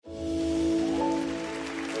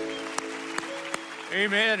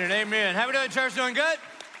Amen and amen. How we doing, church? Doing good?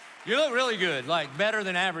 You look really good, like better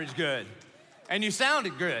than average good. And you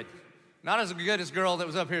sounded good. Not as good as the girl that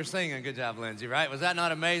was up here singing. Good job, Lindsay, right? Was that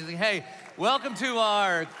not amazing? Hey, welcome to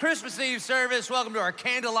our Christmas Eve service. Welcome to our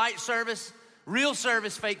candlelight service. Real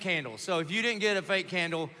service, fake candles. So if you didn't get a fake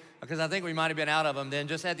candle, because I think we might have been out of them, then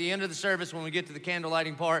just at the end of the service when we get to the candle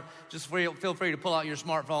lighting part, just feel free to pull out your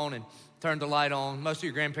smartphone and turn the light on. Most of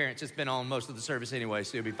your grandparents, it's been on most of the service anyway,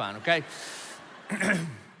 so you'll be fine, okay?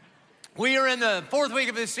 We are in the fourth week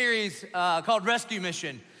of this series called Rescue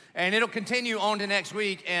Mission, and it'll continue on to next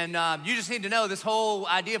week. And you just need to know this whole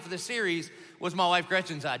idea for this series was my wife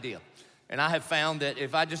Gretchen's idea. And I have found that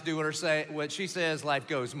if I just do what she says, life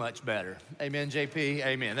goes much better. Amen, JP?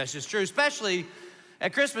 Amen. That's just true, especially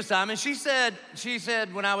at Christmas time. And she said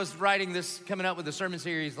when I was writing this, coming up with the sermon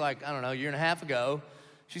series, like, I don't know, a year and a half ago,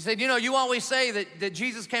 she said, you know, you always say that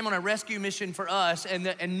Jesus came on a rescue mission for us,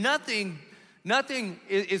 and nothing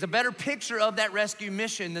is a better picture of that rescue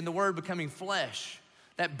mission than the Word becoming flesh,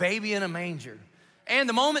 that baby in a manger. And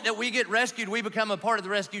the moment that we get rescued, we become a part of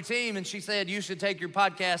the rescue team. And she said, you should take your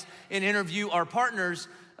podcast and interview our partners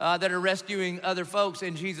that are rescuing other folks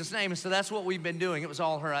in Jesus' name. And so that's what we've been doing. It was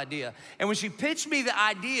all her idea. And when she pitched me the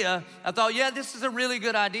idea, I thought, yeah, this is a really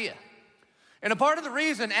good idea. And a part of the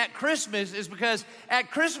reason at Christmas is because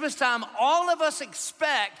at Christmas time, all of us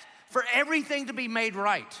expect for everything to be made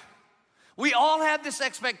right. We all have this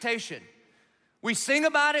expectation. We sing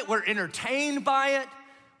about it, we're entertained by it,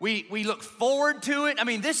 we look forward to it. I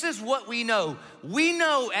mean, this is what we know. We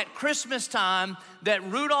know at Christmas time that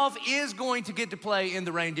Rudolph is going to get to play in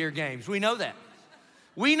the reindeer games. We know that.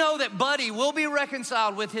 We know that Buddy will be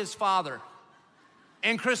reconciled with his father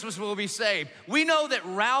and Christmas will be saved. We know that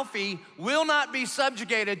Ralphie will not be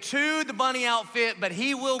subjugated to the bunny outfit, but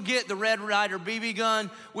he will get the Red Ryder BB gun.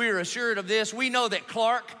 We are assured of this. We know that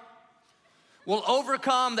Clark will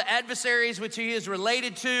overcome the adversaries which he is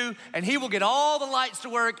related to, and he will get all the lights to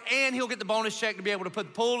work, and he'll get the bonus check to be able to put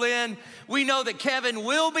the pool in. We know that Kevin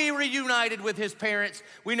will be reunited with his parents.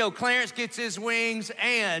 We know Clarence gets his wings,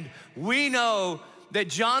 and we know that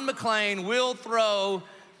John McClane will throw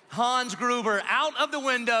Hans Gruber out of the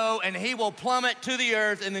window, and he will plummet to the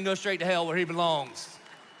earth and then go straight to hell where he belongs,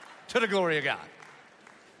 to the glory of God.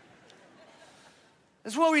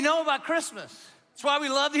 That's what we know about Christmas. That's why we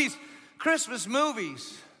love these Christmas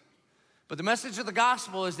movies. But the message of the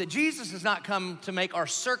gospel is that Jesus has not come to make our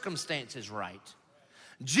circumstances right.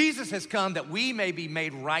 Jesus has come that we may be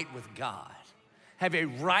made right with God, have a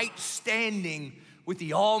right standing with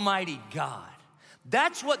the Almighty God.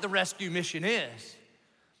 That's what the rescue mission is.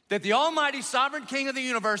 That the Almighty Sovereign King of the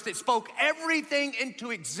universe that spoke everything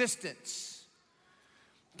into existence,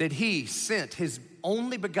 that he sent his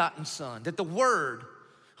only begotten Son, that the Word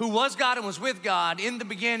who was God and was with God in the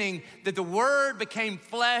beginning, that the Word became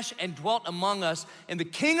flesh and dwelt among us, and the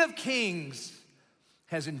King of Kings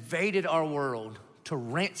has invaded our world to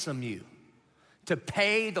ransom you, to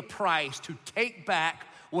pay the price, to take back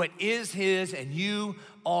what is his, and you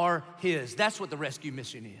are his. That's what the rescue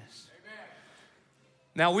mission is. Amen.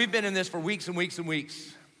 Now, we've been in this for weeks and weeks and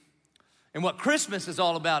weeks, and what Christmas is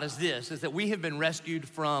all about is this, is that we have been rescued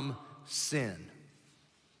from sin.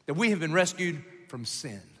 That we have been rescued from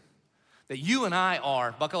sin. That you and I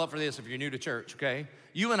are, buckle up for this if you're new to church, okay?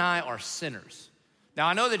 You and I are sinners. Now,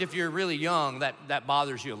 I know that if you're really young, that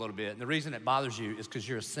bothers you a little bit. And the reason it bothers you is because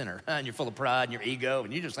you're a sinner. And you're full of pride and your ego.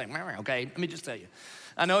 And you're just like, okay, let me just tell you.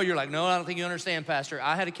 I know you're like, no, I don't think you understand, Pastor.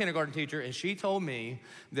 I had a kindergarten teacher, and she told me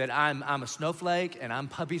that I'm a snowflake, and I'm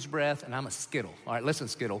puppy's breath, and I'm a Skittle. All right, listen,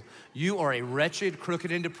 Skittle. You are a wretched,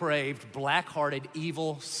 crooked, and depraved, black-hearted,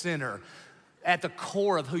 evil sinner at the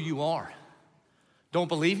core of who you are. Don't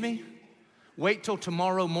believe me? Wait till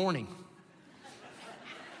tomorrow morning.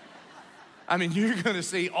 I mean, you're gonna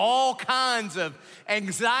see all kinds of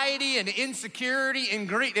anxiety and insecurity and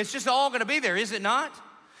grief. It's just all gonna be there, is it not?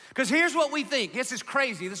 Because here's what we think. This is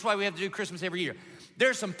crazy. This is why we have to do Christmas every year.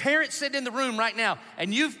 There's some parents sitting in the room right now,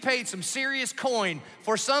 and you've paid some serious coin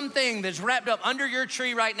for something that's wrapped up under your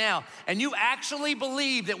tree right now, and you actually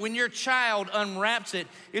believe that when your child unwraps it,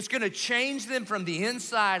 it's gonna change them from the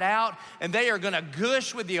inside out, and they are gonna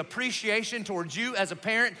gush with the appreciation towards you as a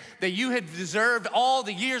parent that you have deserved all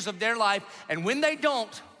the years of their life. And when they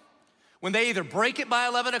don't, when they either break it by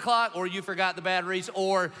 11 o'clock or you forgot the batteries,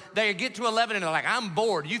 or they get to 11 and they're like, I'm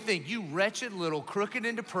bored, you think, you wretched little crooked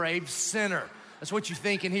and depraved sinner. That's what you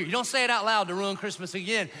think in here. You don't say it out loud to ruin Christmas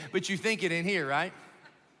again, but you think it in here, right?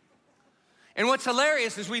 And what's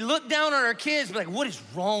hilarious is we look down on our kids, like, what is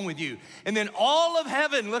wrong with you? And then all of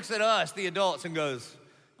heaven looks at us, the adults, and goes,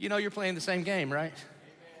 you know, you're playing the same game, right?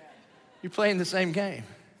 Amen. You're playing the same game.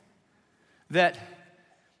 That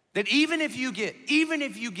That even if you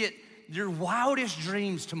get your wildest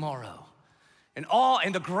dreams tomorrow,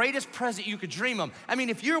 and the greatest present you could dream of. I mean,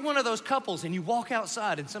 if you're one of those couples and you walk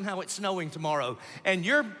outside and somehow it's snowing tomorrow and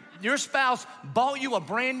your spouse bought you a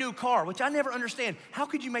brand new car, which I never understand. How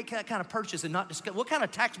could you make that kind of purchase and not discuss? What kind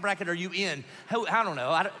of tax bracket are you in? I don't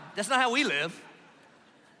know. That's not how we live.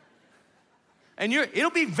 And it'll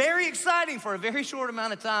be very exciting for a very short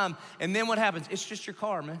amount of time. And then what happens? It's just your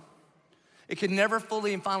car, man. It can never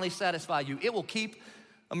fully and finally satisfy you. It will keep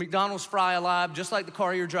a McDonald's fry alive, just like the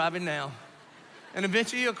car you're driving now. And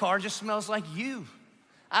eventually your car just smells like you.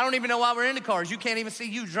 I don't even know why we're into cars. You can't even see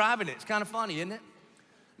you driving it. It's kind of funny, isn't it?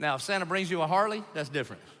 Now, if Santa brings you a Harley, that's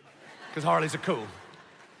different, because Harleys are cool.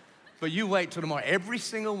 But you wait till tomorrow. Every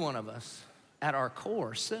single one of us at our core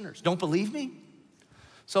are sinners. Don't believe me?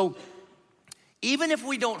 So even if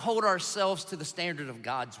we don't hold ourselves to the standard of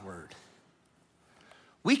God's word,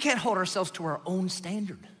 we can't hold ourselves to our own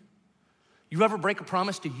standard. You ever break a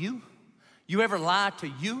promise to you? You ever lie to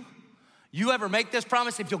you? You ever make this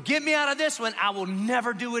promise, if you'll get me out of this one, I will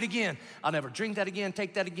never do it again. I'll never drink that again,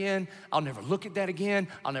 take that again. I'll never look at that again.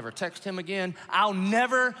 I'll never text him again. I'll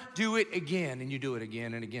never do it again. And you do it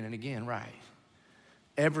again and again and again, right?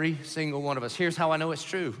 Every single one of us. Here's how I know it's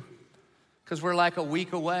true. Because we're like a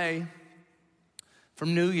week away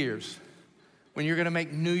from New Year's, when you're gonna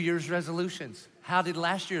make New Year's resolutions. How did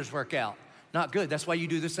last year's work out? Not good. That's why you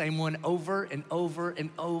do the same one over and over and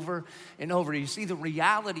over and over. You see, the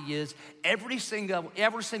reality is every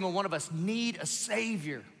single one of us need a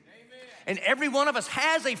Savior. Amen. And every one of us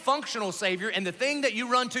has a functional Savior, and the thing that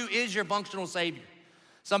you run to is your functional Savior.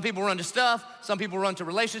 Some people run to stuff, some people run to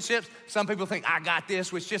relationships, some people think, I got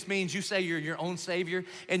this, which just means you say you're your own Savior.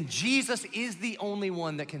 And Jesus is the only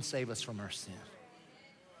one that can save us from our sin.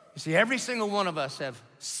 You see, every single one of us have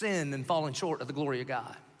sinned and fallen short of the glory of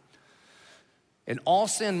God. And all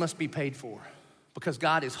sin must be paid for because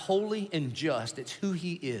God is holy and just. It's who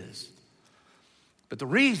he is. But the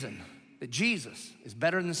reason that Jesus is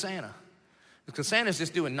better than Santa is because Santa's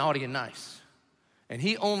just doing naughty and nice. And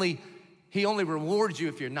he only rewards you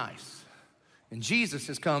if you're nice. And Jesus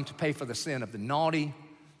has come to pay for the sin of the naughty,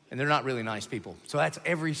 and they're not really nice people. So that's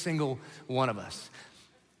every single one of us.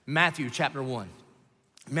 Matthew chapter 1.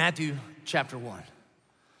 Matthew chapter 1.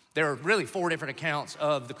 There are really 4 different accounts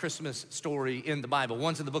of the Christmas story in the Bible.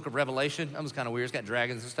 One's in the book of Revelation. That was kind of weird. It's got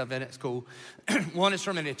dragons and stuff in it. It's cool. One is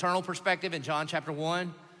from an eternal perspective in John chapter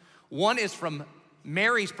 1. One is from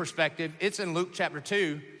Mary's perspective. It's in Luke chapter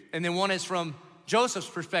 2. And then one is from Joseph's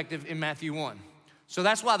perspective in Matthew 1. So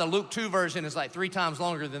that's why the Luke 2 version is like 3 times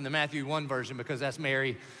longer than the Matthew 1 version, because that's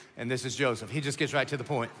Mary and this is Joseph. He just gets right to the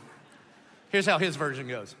point. Here's how his version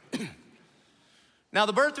goes. Now,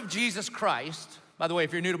 the birth of Jesus Christ, by the way,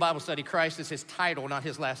 if you're new to Bible study, Christ is his title, not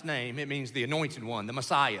his last name. It means the anointed one, the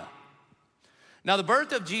Messiah. Now, the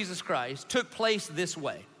birth of Jesus Christ took place this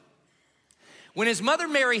way. When his mother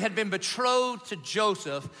Mary had been betrothed to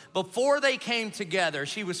Joseph, before they came together,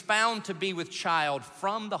 she was found to be with child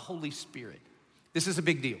from the Holy Spirit. This is a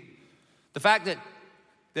big deal. The fact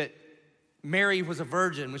that Mary was a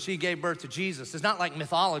virgin when she gave birth to Jesus is not like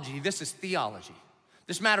mythology. This is theology.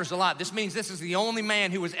 This matters a lot. This means this is the only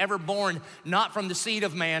man who was ever born not from the seed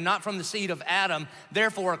of man, not from the seed of Adam.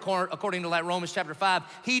 Therefore, according to like Romans chapter 5,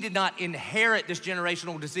 he did not inherit this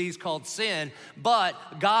generational disease called sin, but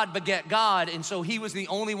God beget God, and so he was the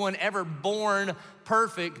only one ever born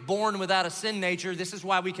perfect, born without a sin nature. This is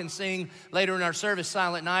why we can sing later in our service,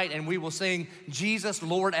 Silent Night, and we will sing, Jesus,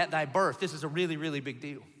 Lord, at thy birth. This is a really, really big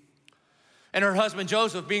deal. And her husband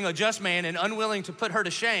Joseph, being a just man and unwilling to put her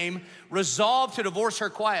to shame, resolved to divorce her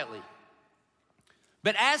quietly.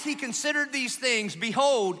 But as he considered these things,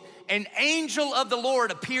 behold, an angel of the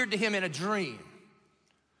Lord appeared to him in a dream.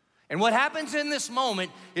 And what happens in this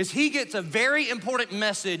moment is he gets a very important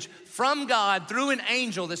message from God through an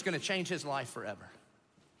angel that's gonna change his life forever.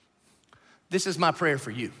 This is my prayer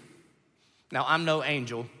for you. Now, I'm no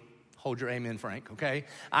angel. Hold your amen, Frank, okay?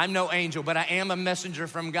 I'm no angel, but I am a messenger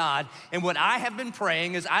from God. And what I have been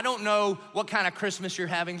praying is, I don't know what kind of Christmas you're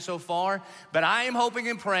having so far, but I am hoping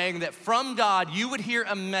and praying that from God, you would hear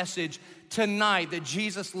a message tonight that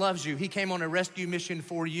Jesus loves you. He came on a rescue mission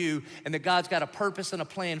for you, and that God's got a purpose and a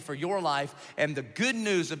plan for your life. And the good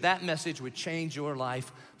news of that message would change your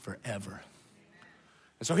life forever.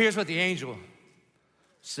 And so here's what the angel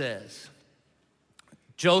says.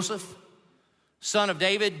 Joseph, son of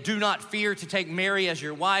David, do not fear to take Mary as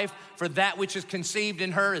your wife, for that which is conceived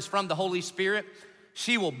in her is from the Holy Spirit.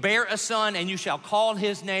 She will bear a son, and you shall call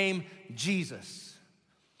his name Jesus.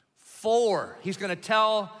 For, he's gonna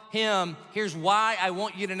tell him, here's why I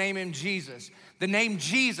want you to name him Jesus. The name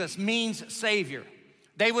Jesus means Savior.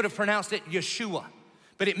 They would have pronounced it Yeshua,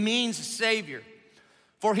 but it means Savior.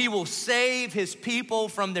 For he will save his people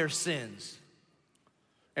from their sins.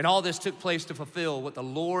 And all this took place to fulfill what the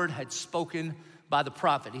Lord had spoken by the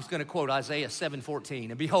prophet. He's gonna quote Isaiah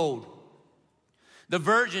 7:14. And behold, the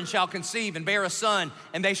virgin shall conceive and bear a son,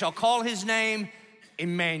 and they shall call his name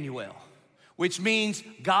Immanuel, which means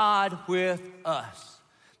God with us.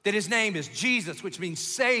 That his name is Jesus, which means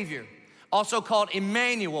Savior, also called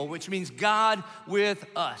Immanuel, which means God with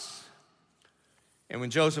us. And when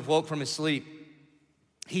Joseph woke from his sleep,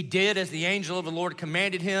 he did as the angel of the Lord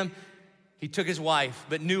commanded him. He took his wife,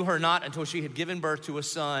 but knew her not until she had given birth to a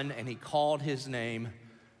son, and he called his name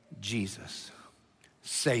Jesus,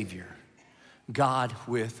 Savior, God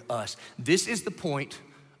with us. This is the point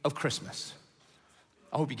of Christmas.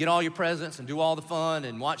 I hope you get all your presents and do all the fun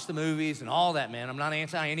and watch the movies and all that, man. I'm not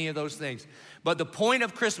anti any of those things. But the point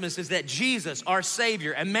of Christmas is that Jesus, our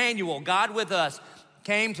Savior, Immanuel, God with us,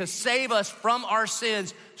 came to save us from our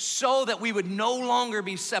sins so that we would no longer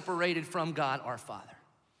be separated from God our Father.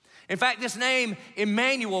 In fact, this name,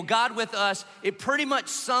 Immanuel, God with us, it pretty much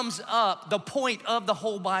sums up the point of the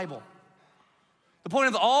whole Bible. The point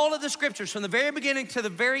of all of the scriptures from the very beginning to the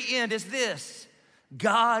very end is this: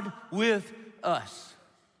 God with us.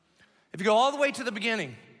 If you go all the way to the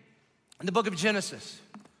beginning, in the book of Genesis,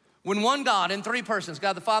 when one God in three persons,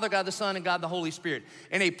 God the Father, God the Son, and God the Holy Spirit,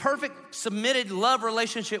 in a perfect submitted love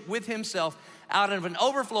relationship with himself, out of an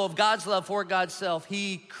overflow of God's love for God's self,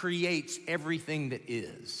 he creates everything that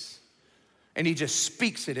is. And he just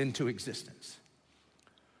speaks it into existence.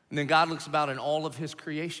 And then God looks about in all of his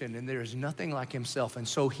creation, and there is nothing like himself. And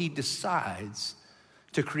so he decides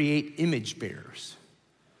to create image bearers,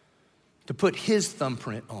 to put his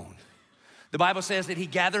thumbprint on. The Bible says that he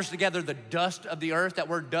gathers together the dust of the earth. That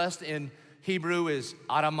word dust in Hebrew is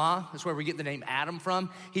Adamah. That's where we get the name Adam from.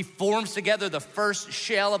 He forms together the first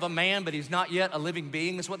shell of a man, but he's not yet a living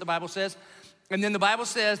being. That's what the Bible says. And then the Bible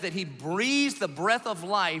says that he breathes the breath of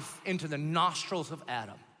life into the nostrils of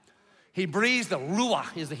Adam. He breathes the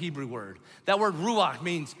ruach is the Hebrew word. That word ruach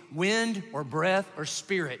means wind or breath or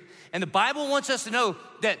spirit. And the Bible wants us to know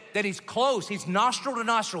that he's close. He's nostril to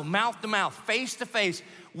nostril, mouth to mouth, face to face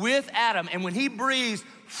with Adam. And when he breathes,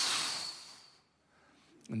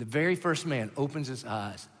 and the very first man opens his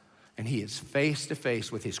eyes, and he is face to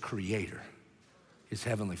face with his creator, his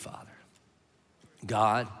heavenly Father,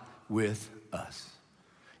 God with us.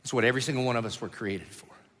 It's what every single one of us were created for.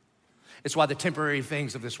 It's why the temporary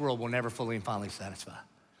things of this world will never fully and finally satisfy.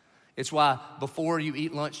 It's why before you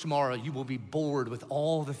eat lunch tomorrow, you will be bored with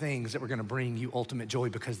all the things that were gonna bring you ultimate joy,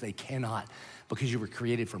 because they cannot, because you were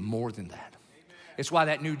created for more than that. Amen. It's why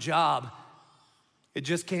that new job, it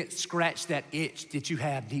just can't scratch that itch that you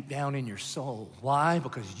have deep down in your soul. Why?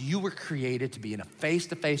 Because you were created to be in a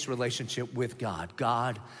face-to-face relationship with God,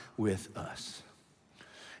 God with us.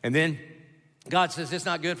 And then God says it's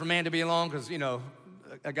not good for man to be alone, because,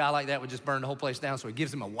 a guy like that would just burn the whole place down, so he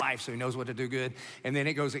gives him a wife so he knows what to do good. And then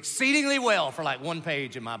it goes exceedingly well for like one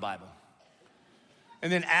page in my Bible.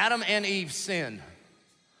 And then Adam and Eve sin.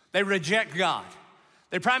 They reject God.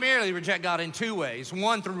 They primarily reject God in two ways.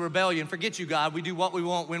 One, through rebellion. Forget you, God. We do what we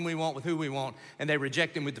want, when we want, with who we want. And they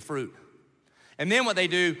reject him with the fruit. And then what they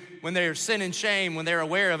do when they're sin and shame, when they're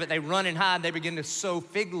aware of it, they run and hide. They begin to sew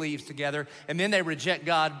fig leaves together. And then they reject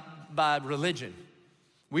God by religion.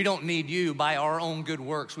 We don't need you. By our own good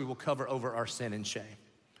works, we will cover over our sin and shame.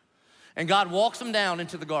 And God walks them down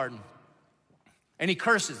into the garden, and he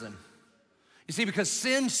curses them. You see, because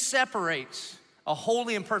sin separates a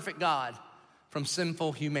holy and perfect God from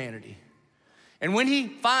sinful humanity. And when he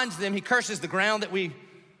finds them, he curses the ground that we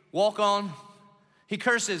walk on. He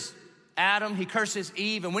curses Adam, he curses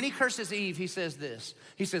Eve. And when he curses Eve, he says this.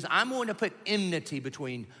 He says, I'm going to put enmity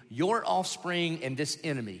between your offspring and this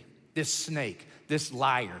enemy, this snake, this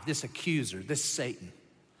liar, this accuser, this Satan.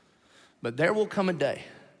 But there will come a day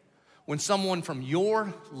when someone from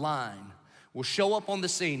your line will show up on the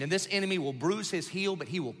scene, and this enemy will bruise his heel, but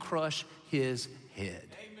he will crush his head.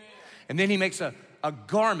 Amen. And then he makes a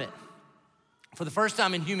garment. For the first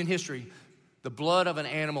time in human history, the blood of an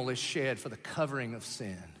animal is shed for the covering of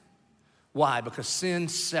sin. Why? Because sin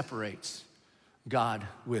separates God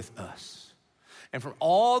with us. And for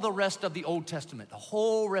all the rest of the Old Testament, the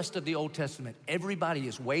whole rest of the Old Testament, everybody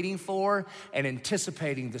is waiting for and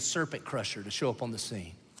anticipating the serpent crusher to show up on the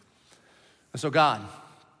scene. And so God,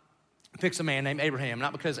 picks a man named Abraham,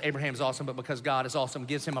 not because Abraham's awesome, but because God is awesome,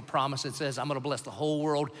 gives him a promise and says, I'm gonna bless the whole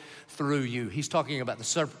world through you. He's talking about the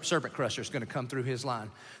serpent crusher is gonna come through his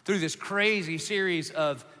line. Through this crazy series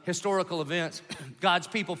of historical events, God's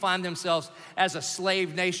people find themselves as a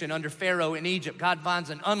slave nation under Pharaoh in Egypt. God finds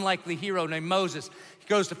an unlikely hero named Moses. He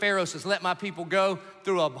goes to Pharaoh, says, let my people go.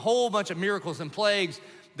 Through a whole bunch of miracles and plagues,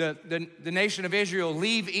 the nation of Israel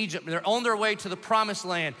leave Egypt. They're on their way to the promised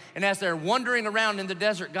land. And as they're wandering around in the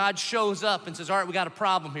desert, God shows up and says, all right, we got a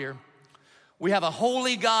problem here. We have a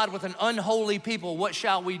holy God with an unholy people. What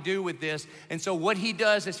shall we do with this? And so what he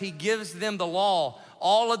does is he gives them the law,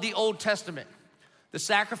 all of the Old Testament, the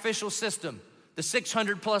sacrificial system, the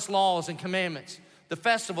 600 plus laws and commandments, the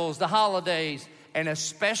festivals, the holidays, and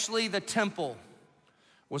especially the temple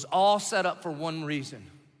was all set up for one reason,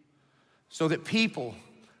 so that people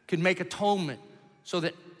could make atonement, so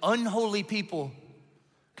that unholy people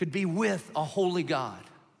could be with a holy God.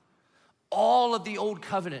 All of the old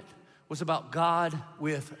covenant was about God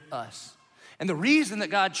with us. And the reason that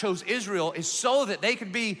God chose Israel is so that they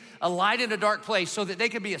could be a light in a dark place, so that they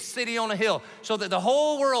could be a city on a hill, so that the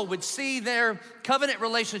whole world would see their covenant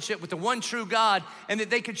relationship with the one true God, and that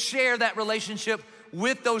they could share that relationship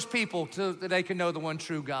with those people so that they can know the one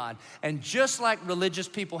true God. And just like religious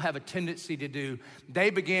people have a tendency to do,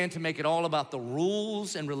 they began to make it all about the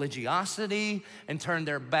rules and religiosity and turn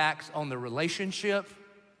their backs on the relationship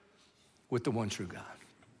with the one true God.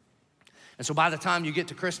 And so by the time you get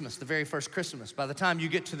to Christmas, the very first Christmas, by the time you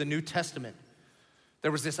get to the New Testament,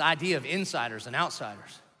 there was this idea of insiders and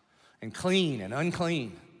outsiders, and clean and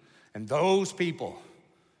unclean, and those people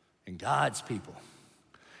and God's people.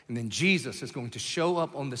 And then Jesus is going to show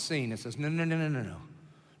up on the scene and says, no.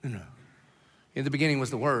 In the beginning was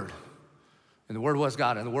the Word, and the Word was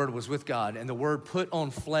God, and the Word was with God, and the Word put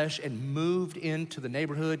on flesh and moved into the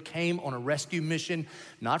neighborhood, came on a rescue mission,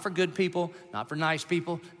 not for good people, not for nice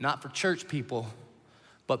people, not for church people,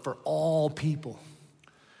 but for all people.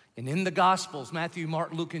 And in the Gospels, Matthew,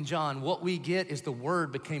 Mark, Luke, and John, what we get is the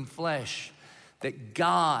Word became flesh, that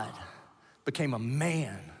God became a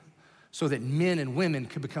man, so that men and women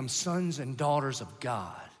could become sons and daughters of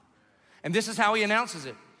God. And this is how he announces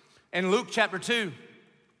it. In Luke chapter 2,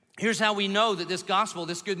 here's how we know that this gospel,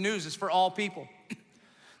 this good news is for all people.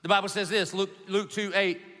 The Bible says this, Luke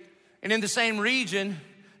 2:8, and in the same region,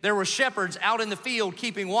 there were shepherds out in the field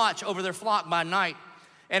keeping watch over their flock by night.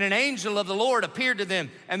 And an angel of the Lord appeared to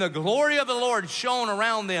them, and the glory of the Lord shone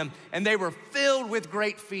around them, and they were filled with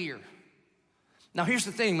great fear. Now here's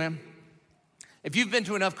the thing, man. If you've been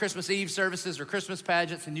to enough Christmas Eve services or Christmas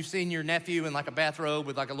pageants and you've seen your nephew in like a bathrobe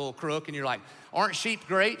with like a little crook and you're like, aren't sheep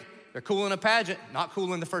great? They're cool in a pageant, not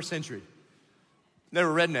cool in the first century. They were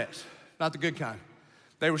rednecks, not the good kind.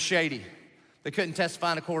 They were shady. They couldn't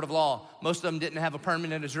testify in a court of law. Most of them didn't have a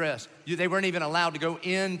permanent address. They weren't even allowed to go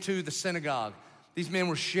into the synagogue. These men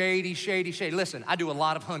were shady. Listen, I do a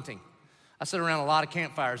lot of hunting. I sit around a lot of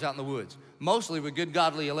campfires out in the woods, mostly with good,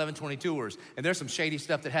 godly 1122ers, and there's some shady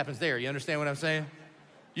stuff that happens there. You understand what I'm saying?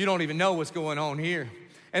 You don't even know what's going on here.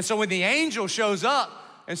 And so when the angel shows up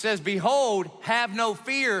and says, behold, have no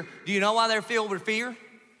fear, do you know why they're filled with fear?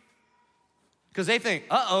 Because they think,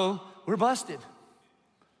 uh-oh, we're busted.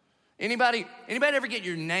 Anybody ever get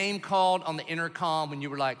your name called on the intercom when you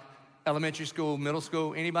were like elementary school, middle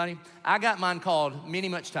school? Anybody? I got mine called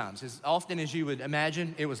much times. As often as you would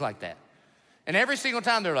imagine, it was like that. And every single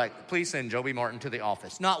time they're like, please send Joby Martin to the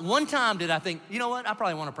office. Not one time did I think, you know what, I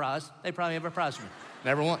probably want a prize. They probably have a prize for me.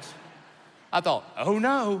 Never once. I thought, oh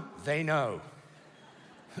no, they know.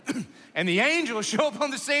 And the angels show up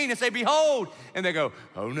on the scene and say, behold. And they go,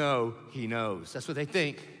 oh no, he knows. That's what they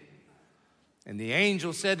think. And the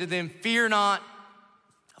angel said to them, fear not,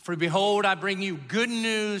 for behold, I bring you good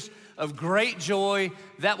news of great joy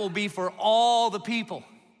that will be for all the people.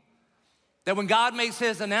 That when God makes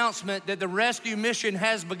his announcement that the rescue mission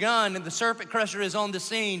has begun and the serpent crusher is on the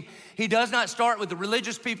scene, he does not start with the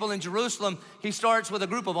religious people in Jerusalem. He starts with a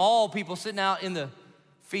group of all people sitting out in the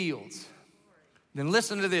fields. Then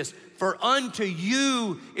listen to this. For unto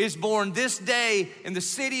you is born this day in the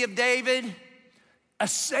city of David a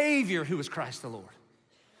Savior who is Christ the Lord.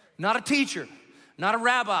 Not a teacher, not a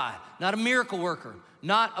rabbi, not a miracle worker,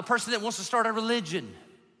 not a person that wants to start a religion,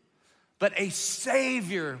 but a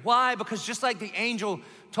Savior. Why? Because just like the angel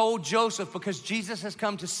told Joseph, because Jesus has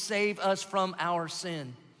come to save us from our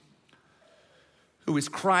sin, who is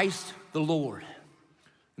Christ the Lord.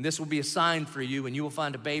 And this will be a sign for you, and you will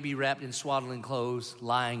find a baby wrapped in swaddling clothes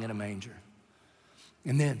lying in a manger.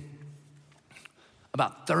 And then,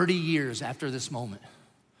 about 30 years after this moment,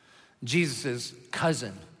 Jesus'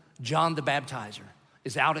 cousin, John the Baptizer,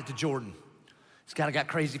 is out at the Jordan, This guy got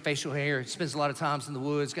crazy facial hair, spends a lot of times in the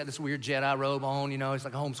woods, got this weird Jedi robe on, you know, he's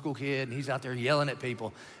like a homeschool kid, and he's out there yelling at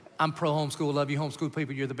people. I'm pro-homeschool, love you homeschool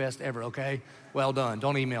people, you're the best ever, okay? Well done,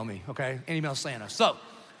 don't email me, okay? Email Santa. So,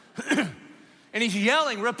 and he's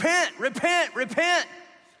yelling, repent, repent, repent.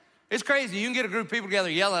 It's crazy. You can get a group of people together,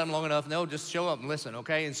 yell at them long enough, and they'll just show up and listen,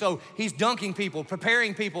 okay? And so he's dunking people,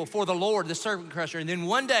 preparing people for the Lord, the serpent crusher. And then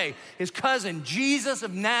one day, his cousin, Jesus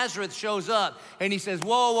of Nazareth, shows up, and he says,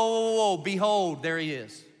 whoa, whoa, whoa, whoa, behold, there he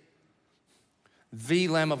is. The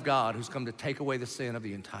Lamb of God who's come to take away the sin of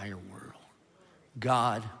the entire world.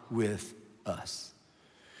 God with us.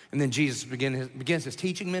 And then Jesus begins his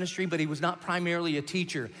teaching ministry, but he was not primarily a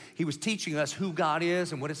teacher. He was teaching us who God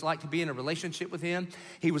is and what it's like to be in a relationship with him.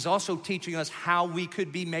 He was also teaching us how we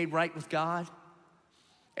could be made right with God.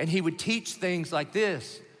 And he would teach things like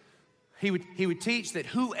this. He would teach that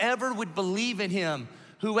whoever would believe in him,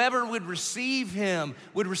 whoever would receive him,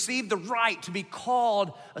 would receive the right to be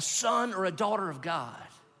called a son or a daughter of God.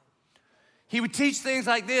 He would teach things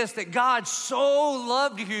like this, that God so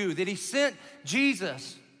loved you that he sent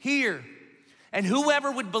Jesus here. And whoever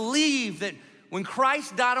would believe that when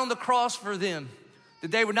Christ died on the cross for them, that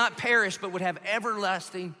they would not perish but would have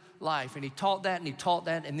everlasting life. And he taught that and he taught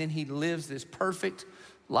that, and then he lives this perfect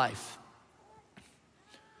life.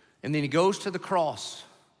 And then he goes to the cross,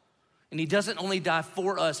 and he doesn't only die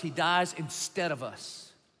for us, he dies instead of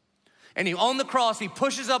us. And on the cross, he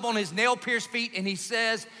pushes up on his nail-pierced feet and he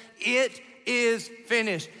says, it is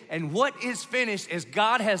finished. And what is finished is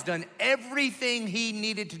God has done everything he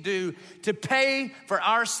needed to do to pay for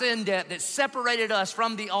our sin debt that separated us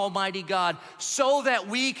from the Almighty God so that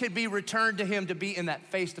we could be returned to him to be in that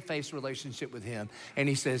face-to-face relationship with him. And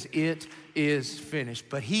he says, it is finished.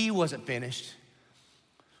 But he wasn't finished.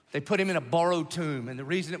 They put him in a borrowed tomb, and the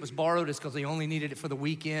reason it was borrowed is because he only needed it for the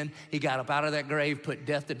weekend. He got up out of that grave, put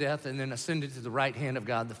death to death, and then ascended to the right hand of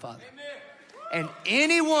God the Father. Amen. And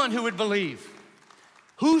anyone who would believe,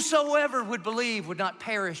 whosoever would believe, would not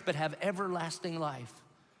perish but have everlasting life.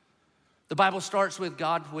 The Bible starts with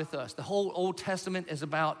God with us. The whole Old Testament is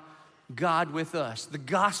about God with us. The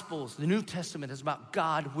Gospels, the New Testament is about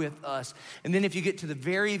God with us. And then if you get to the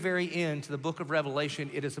very, very end, to the book of Revelation,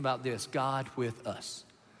 it is about this, God with us.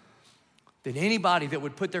 That anybody that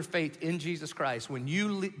would put their faith in Jesus Christ, when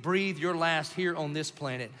you breathe your last here on this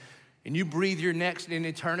planet, and you breathe your next in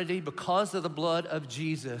eternity, because of the blood of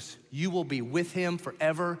Jesus, you will be with him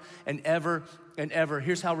forever and ever and ever.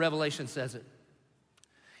 Here's how Revelation says it.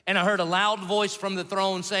 And I heard a loud voice from the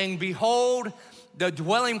throne saying, behold, the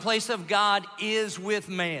dwelling place of God is with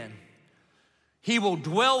man. He will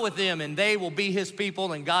dwell with them, and they will be his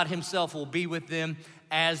people, and God himself will be with them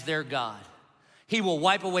as their God. He will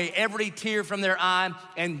wipe away every tear from their eye,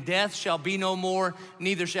 and death shall be no more.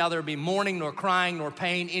 Neither shall there be mourning, nor crying, nor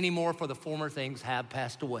pain anymore, for the former things have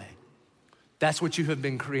passed away. That's what you have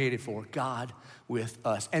been created for, God with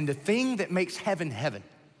us. And the thing that makes heaven heaven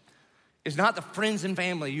is not the friends and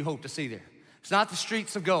family you hope to see there. It's not the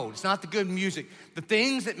streets of gold. It's not the good music. The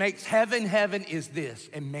things that makes heaven heaven is this,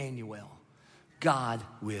 Immanuel, God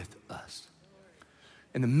with us.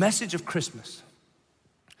 And the message of Christmas,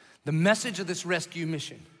 the message of this rescue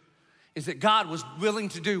mission, is that God was willing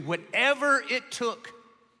to do whatever it took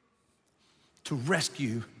to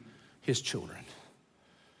rescue his children.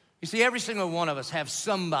 You see, every single one of us have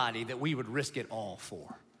somebody that we would risk it all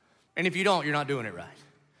for. And if you don't, you're not doing it right.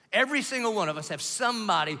 Every single one of us have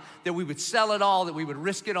somebody that we would sell it all, that we would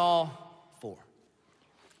risk it all for.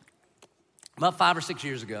 About 5 or 6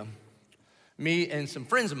 years ago, me and some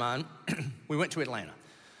friends of mine, we went to Atlanta.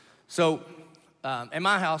 So at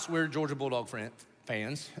my house, we're Georgia Bulldog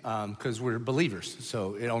fans because we're believers.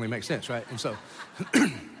 So it only makes sense, right? And so,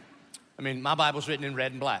 I mean, my Bible's written in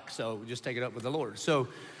red and black, so we just take it up with the Lord. So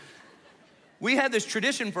we had this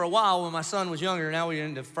tradition for a while when my son was younger. Now we're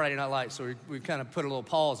into Friday Night Lights, so we kind of put a little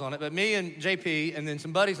pause on it. But me and JP and then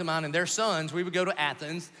some buddies of mine and their sons, we would go to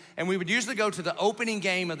Athens, and we would usually go to the opening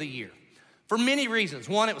game of the year for many reasons.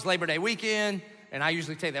 One, it was Labor Day weekend, and I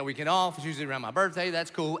usually take that weekend off. It's usually around my birthday.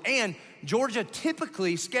 That's cool. And Georgia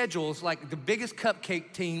typically schedules like the biggest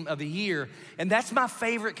cupcake team of the year, and that's my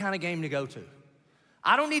favorite kind of game to go to.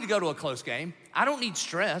 I don't need to go to a close game. I don't need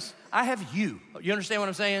stress. I have you. You understand what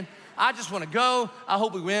I'm saying? I just want to go. I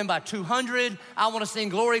hope we win by 200. I want to sing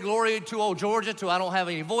glory, glory to old Georgia till I don't have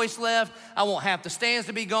any voice left. I want half the stands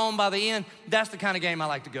to be gone by the end. That's the kind of game I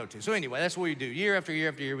like to go to. So anyway, that's what we do. Year after year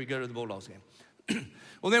after year, we go to the Bulldogs game.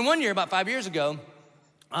 Well, then one year, about 5 years ago,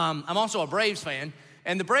 I'm also a Braves fan,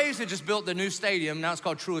 And the Braves had just built the new stadium. Now it's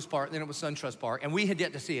called Truist Park. Then it was SunTrust Park. And we had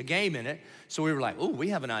yet to see a game in it. So we were like, oh, we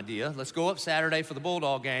have an idea. Let's go up Saturday for the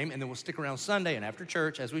Bulldog game. And then we'll stick around Sunday. And after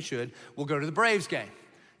church, as we should, we'll go to the Braves game.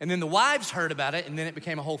 And then the wives heard about it. And then it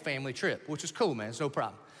became a whole family trip, which is cool, man. It's no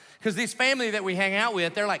problem. Because this family that we hang out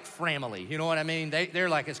with, they're like family. You know what I mean? They're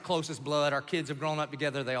like as close as blood. Our kids have grown up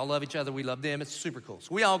together. They all love each other. We love them. It's super cool.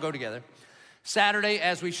 So we all go together. Saturday,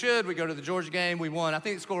 as we should, we go to the Georgia game. We won. I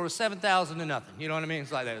think the score was 7,000 to nothing. You know what I mean?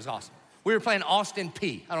 It's like that. It was awesome. We were playing Austin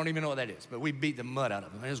P. I don't even know what that is, but we beat the mud out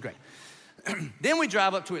of them. It was great. Then we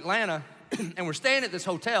drive up to Atlanta, and we're staying at this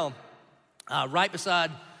hotel right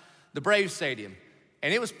beside the Braves Stadium.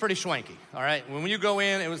 And it was pretty swanky, all right? When you go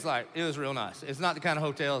in, it was real nice. It's not the kind of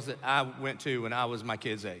hotels that I went to when I was my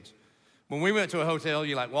kid's age. When we went to a hotel,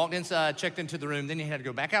 you like walked inside, checked into the room, then you had to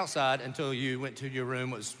go back outside until you went to your room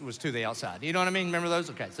was to the outside. You know what I mean? Remember those?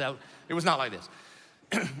 Okay, so it was not like this.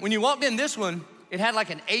 When you walked in this one, it had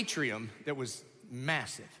like an atrium that was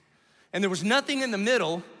massive. And there was nothing in the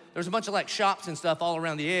middle. There was a bunch of like shops and stuff all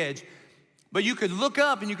around the edge. But you could look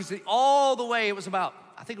up and you could see all the way. It was about,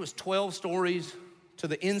 I think it was 12 stories to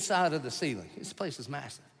the inside of the ceiling. This place is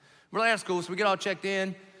massive. We're like, that's cool. So we get all checked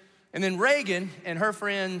in. And then Reagan and her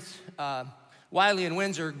friends, Wiley and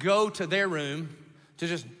Windsor, go to their room to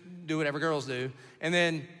just do whatever girls do. And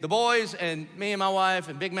then the boys and me and my wife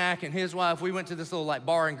and Big Mac and his wife, we went to this little like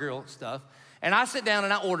bar and grill stuff. And I sit down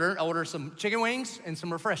and I order some chicken wings and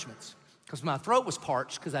some refreshments because my throat was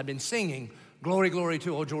parched because I'd been singing Glory, Glory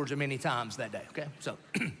to Old Georgia many times that day, okay? So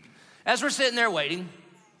as we're sitting there waiting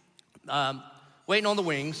on the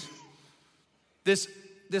wings, this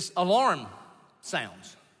alarm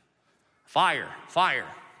sounds. Fire, fire,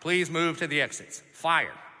 please move to the exits.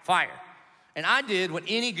 Fire, fire. And I did what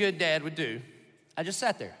any good dad would do. I just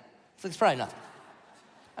sat there. It's probably nothing.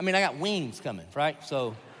 I mean, I got wings coming, right?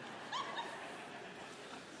 So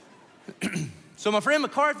my friend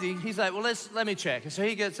McCarthy, he's like, well, let me check. And so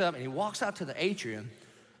he gets up and he walks out to the atrium.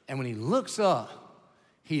 And when he looks up,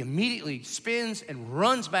 he immediately spins and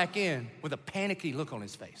runs back in with a panicky look on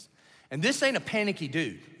his face. And this ain't a panicky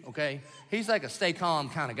dude, okay? He's like a stay calm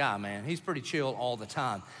kind of guy, man. He's pretty chill all the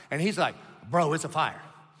time. And he's like, bro, it's a fire.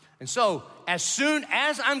 And so as soon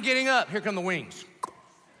as I'm getting up, here come the wings.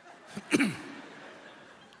 I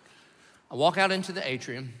walk out into the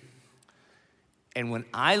atrium, and when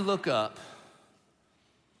I look up,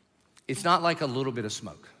 it's not like a little bit of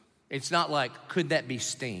smoke. It's not like, could that be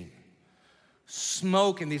steam?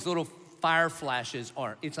 Smoke and these little fire flashes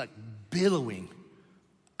it's like billowing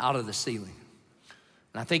out of the ceiling.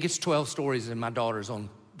 And I think it's 12 stories and my daughter's on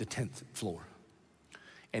the 10th floor.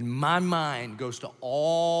 And my mind goes to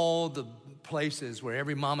all the places where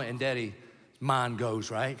every mama and daddy mind goes,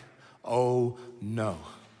 right? Oh no.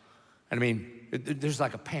 And I mean, there's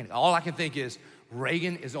like a panic. All I can think is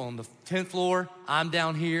Reagan is on the 10th floor. I'm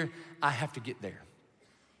down here. I have to get there.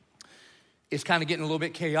 It's kind of getting a little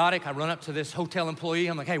bit chaotic. I run up to this hotel employee.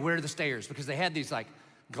 I'm like, hey, where are the stairs? Because they had these like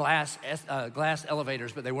glass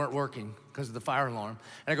elevators, but they weren't working because of the fire alarm.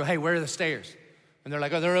 And I go, hey, where are the stairs? And they're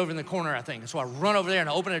like, oh, they're over in the corner, I think. And so I run over there and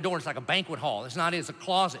I open the door. It's like a banquet hall. It's not, it's a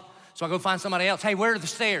closet. So I go find somebody else. Hey, where are the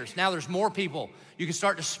stairs? Now there's more people. You can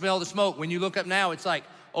start to smell the smoke. When you look up now, it's like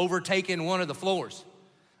overtaking one of the floors.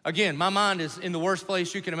 Again, my mind is in the worst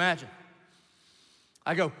place you can imagine.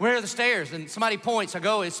 I go, where are the stairs? And somebody points. I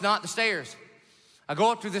go, it's not the stairs. I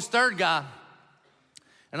go up to this third guy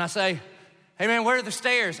and I say, hey man, where are the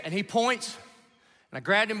stairs? And he points and I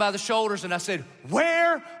grabbed him by the shoulders and I said,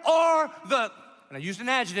 where are the, and I used an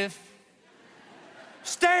adjective,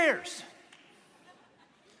 stairs.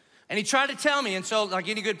 And he tried to tell me, and so like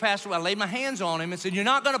any good pastor, I laid my hands on him and said, you're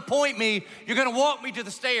not gonna point me, you're gonna walk me to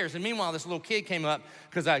the stairs. And meanwhile, this little kid came up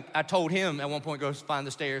because I told him at one point, go find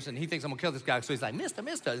the stairs, and he thinks I'm gonna kill this guy. So he's like,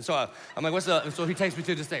 mister. And so I'm like, what's up? And so he takes me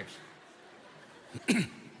to the stairs.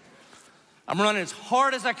 I'm running as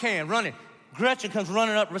hard as I can, running. Gretchen comes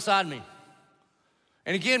running up beside me.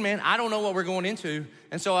 And again, man, I don't know what we're going into.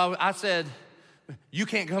 And so I said, you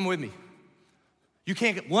can't come with me. You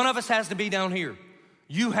can't, one of us has to be down here.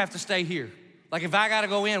 You have to stay here. Like if I gotta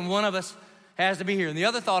go in, one of us has to be here. And the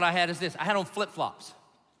other thought I had is this, I had on flip-flops.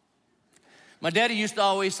 My daddy used to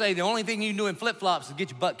always say, the only thing you can do in flip-flops is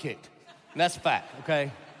get your butt kicked. And that's a fact,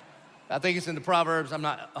 okay? I think it's in the Proverbs, I'm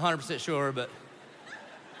not 100% sure, but.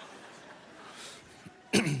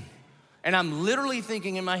 And I'm literally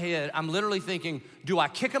thinking in my head, do I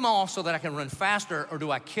kick them off so that I can run faster, or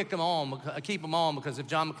do I keep them on? Because if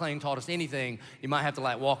John McClane taught us anything, you might have to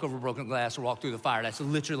like walk over broken glass or walk through the fire. That's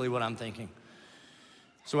literally what I'm thinking.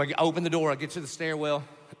 So I open the door, I get to the stairwell.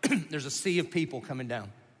 There's a sea of people coming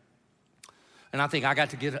down. And I think I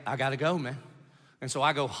got to go, man. And so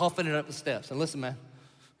I go huffing it up the steps. And listen, man,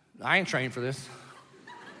 I ain't trained for this.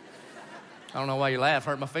 I don't know why you laugh.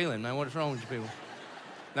 Hurt my feeling, man. What is wrong with you people?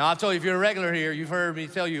 Now, I've told you, if you're a regular here, you've heard me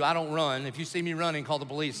tell you I don't run. If you see me running, call the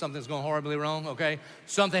police. Something's going horribly wrong, okay?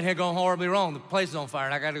 Something had gone horribly wrong. The place is on fire,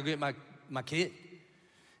 and I got to go get my kid.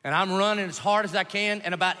 And I'm running as hard as I can,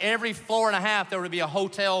 and about every floor and a half, there would be a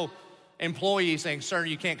hotel employee saying, sir,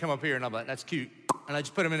 you can't come up here. And I'm like, that's cute. And I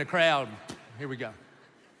just put them in the crowd. Here we go.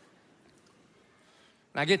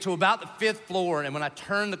 And I get to about the 5th floor, and when I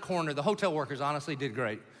turn the corner, the hotel workers honestly did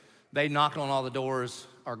great. They knocked on all the doors.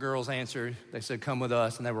 Our girls answered. They said, come with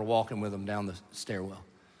us, and they were walking with them down the stairwell.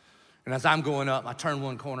 And as I'm going up, I turn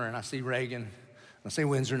one corner, and I see Reagan, and I see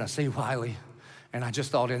Windsor, and I see Wiley. And I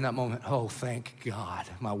just thought in that moment, oh, thank God,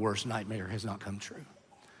 my worst nightmare has not come true.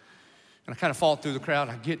 And I kind of fall through the crowd.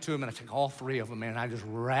 I get to them, and I take all 3 of them, man, and I just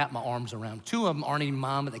wrap my arms around them. 2 of them aren't even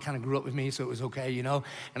mine, but they kind of grew up with me, so it was okay, you know?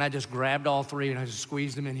 And I just grabbed all 3, and I just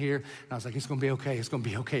squeezed them in here. And I was like, it's going to be okay. It's going to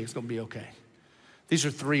be okay. It's going to be okay. These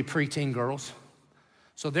are 3 preteen girls.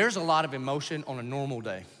 So there's a lot of emotion on a normal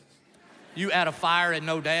day. You add a fire and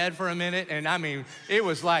no dad for a minute, and I mean, it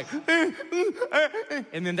was like,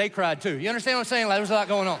 and then they cried too. You understand what I'm saying? Like, there was a lot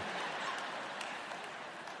going on.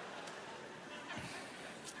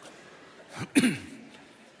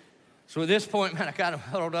 So at this point, man, I kind of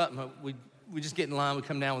huddled up, and we just get in line. We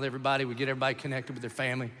come down with everybody. We get everybody connected with their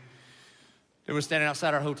family. They were standing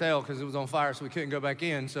outside our hotel because it was on fire, so we couldn't go back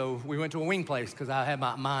in. So we went to a wing place because I had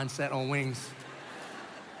my mind set on wings.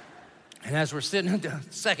 And as we're sitting at the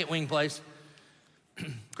second wing place,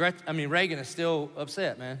 Reagan is still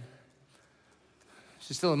upset, man.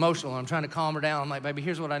 She's still emotional. I'm trying to calm her down. I'm like, baby,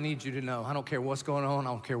 here's what I need you to know. I don't care what's going on.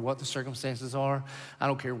 I don't care what the circumstances are. I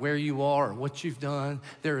don't care where you are or what you've done.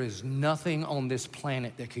 There is nothing on this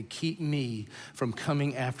planet that could keep me from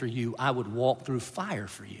coming after you. I would walk through fire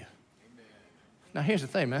for you. Amen. Now, here's the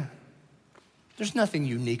thing, man. There's nothing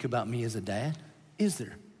unique about me as a dad, is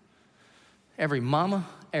there? Every mama,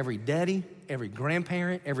 every daddy, every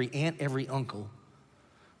grandparent, every aunt, every uncle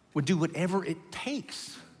would do whatever it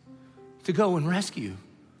takes to go and rescue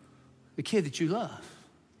the kid that you love.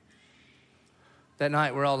 That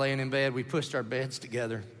night, we're all laying in bed. We pushed our beds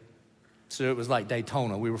together. So it was like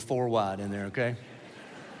Daytona. We were 4 wide in there, okay?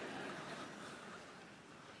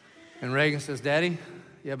 And Reagan says, Daddy,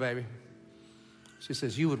 yeah, baby. She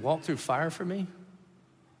says, you would walk through fire for me?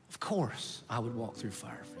 Of course I would walk through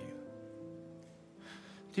fire for you.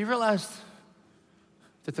 Do you realize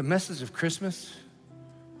that the message of Christmas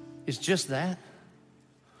is just that?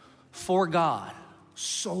 For God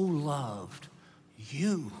so loved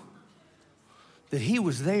you that he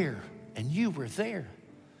was there and you were there.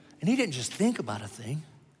 And he didn't just think about a thing.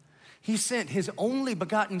 He sent his only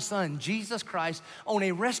begotten son, Jesus Christ, on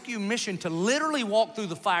a rescue mission to literally walk through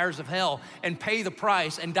the fires of hell and pay the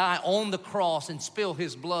price and die on the cross and spill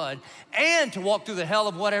his blood, and to walk through the hell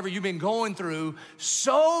of whatever you've been going through,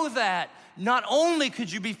 so that not only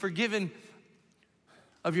could you be forgiven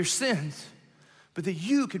of your sins, but that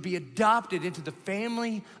you could be adopted into the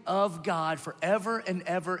family of God forever and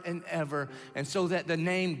ever and ever, and so that the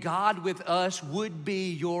name God with us would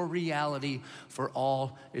be your reality for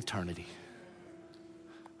all eternity.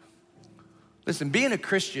 Listen, being a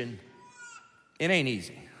Christian, it ain't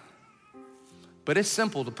easy, but it's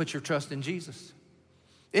simple to put your trust in Jesus.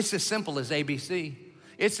 It's as simple as ABC.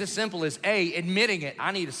 It's as simple as A, admitting it,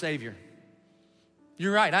 I need a Savior.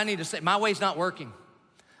 You're right, I need a Savior. My way's not working.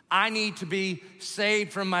 I need to be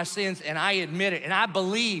saved from my sins, and I admit it. And I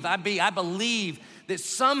believe that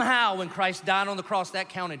somehow when Christ died on the cross, that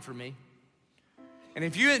counted for me. And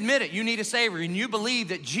if you admit it, you need a Savior, and you believe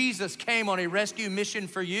that Jesus came on a rescue mission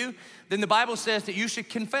for you, then the Bible says that you should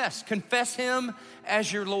confess him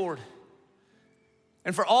as your Lord.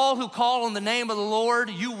 And for all who call on the name of the Lord,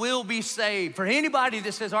 you will be saved. For anybody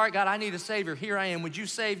that says, all right, God, I need a Savior, here I am, would you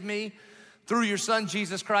save me? Through your son,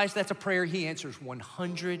 Jesus Christ, that's a prayer he answers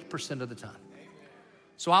 100% of the time.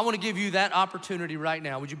 So I want to give you that opportunity right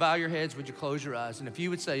now. Would you bow your heads? Would you close your eyes? And if you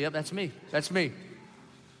would say, yep, that's me. That's me.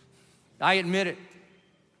 I admit it.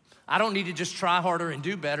 I don't need to just try harder and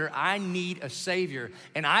do better. I need a Savior.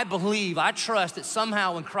 And I believe, I trust that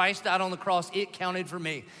somehow when Christ died on the cross, it counted for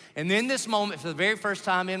me. And in this moment, for the very first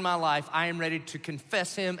time in my life, I am ready to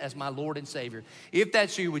confess him as my Lord and Savior. If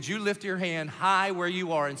that's you, would you lift your hand high where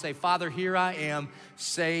you are and say, Father, here I am,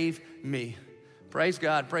 save me. Praise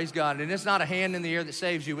God, praise God. And it's not a hand in the air that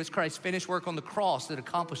saves you. It's Christ's finished work on the cross that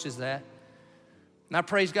accomplishes that. And I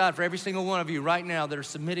praise God for every single one of you right now that are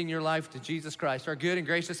submitting your life to Jesus Christ. Our good and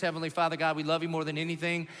gracious Heavenly Father, God, we love you more than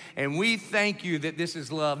anything. And we thank you that this is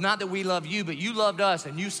love. Not that we love you, but you loved us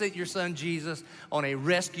and you sent your son Jesus on a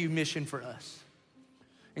rescue mission for us.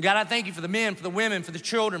 And God, I thank you for the men, for the women, for the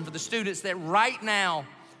children, for the students that right now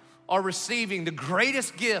are receiving the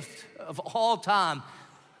greatest gift of all time,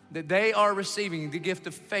 that they are receiving the gift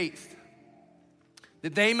of faith,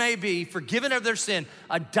 that they may be forgiven of their sin,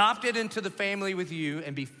 adopted into the family with you,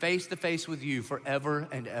 and be face to face with you forever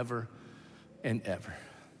and ever and ever.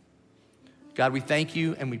 God, we thank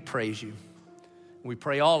you and we praise you. We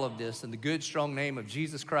pray all of this in the good, strong name of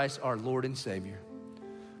Jesus Christ, our Lord and Savior.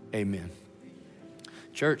 Amen.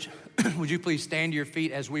 Church, would you please stand to your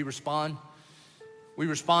feet as we respond? We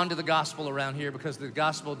respond to the gospel around here because the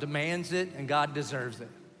gospel demands it and God deserves it.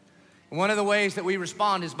 And one of the ways that we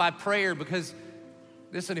respond is by prayer, because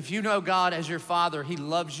listen, if you know God as your Father, He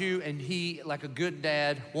loves you and He, like a good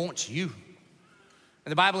dad, wants you.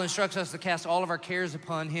 And the Bible instructs us to cast all of our cares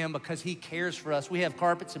upon Him because He cares for us. We have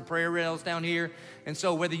carpets and prayer rails down here. And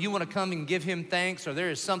so whether you want to come and give Him thanks or there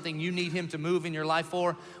is something you need Him to move in your life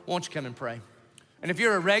for, won't you come and pray? And if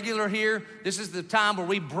you're a regular here, this is the time where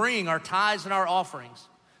we bring our tithes and our offerings,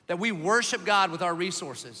 that we worship God with our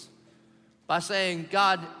resources by saying,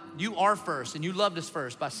 God, you are first and you loved us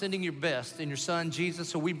first by sending your best in your Son, Jesus,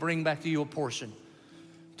 so we bring back to you a portion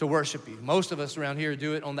to worship you. Most of us around here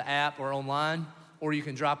do it on the app or online, or you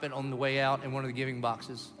can drop it on the way out in one of the giving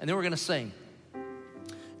boxes. And then we're gonna sing.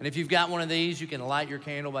 And if you've got one of these, you can light your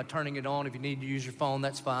candle by turning it on. If you need to use your phone,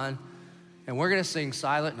 that's fine. And we're gonna sing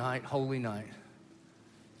Silent Night, Holy Night.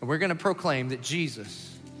 And we're gonna proclaim that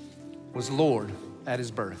Jesus was Lord at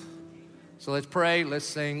His birth. So let's pray, let's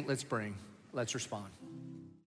sing, let's bring, let's respond.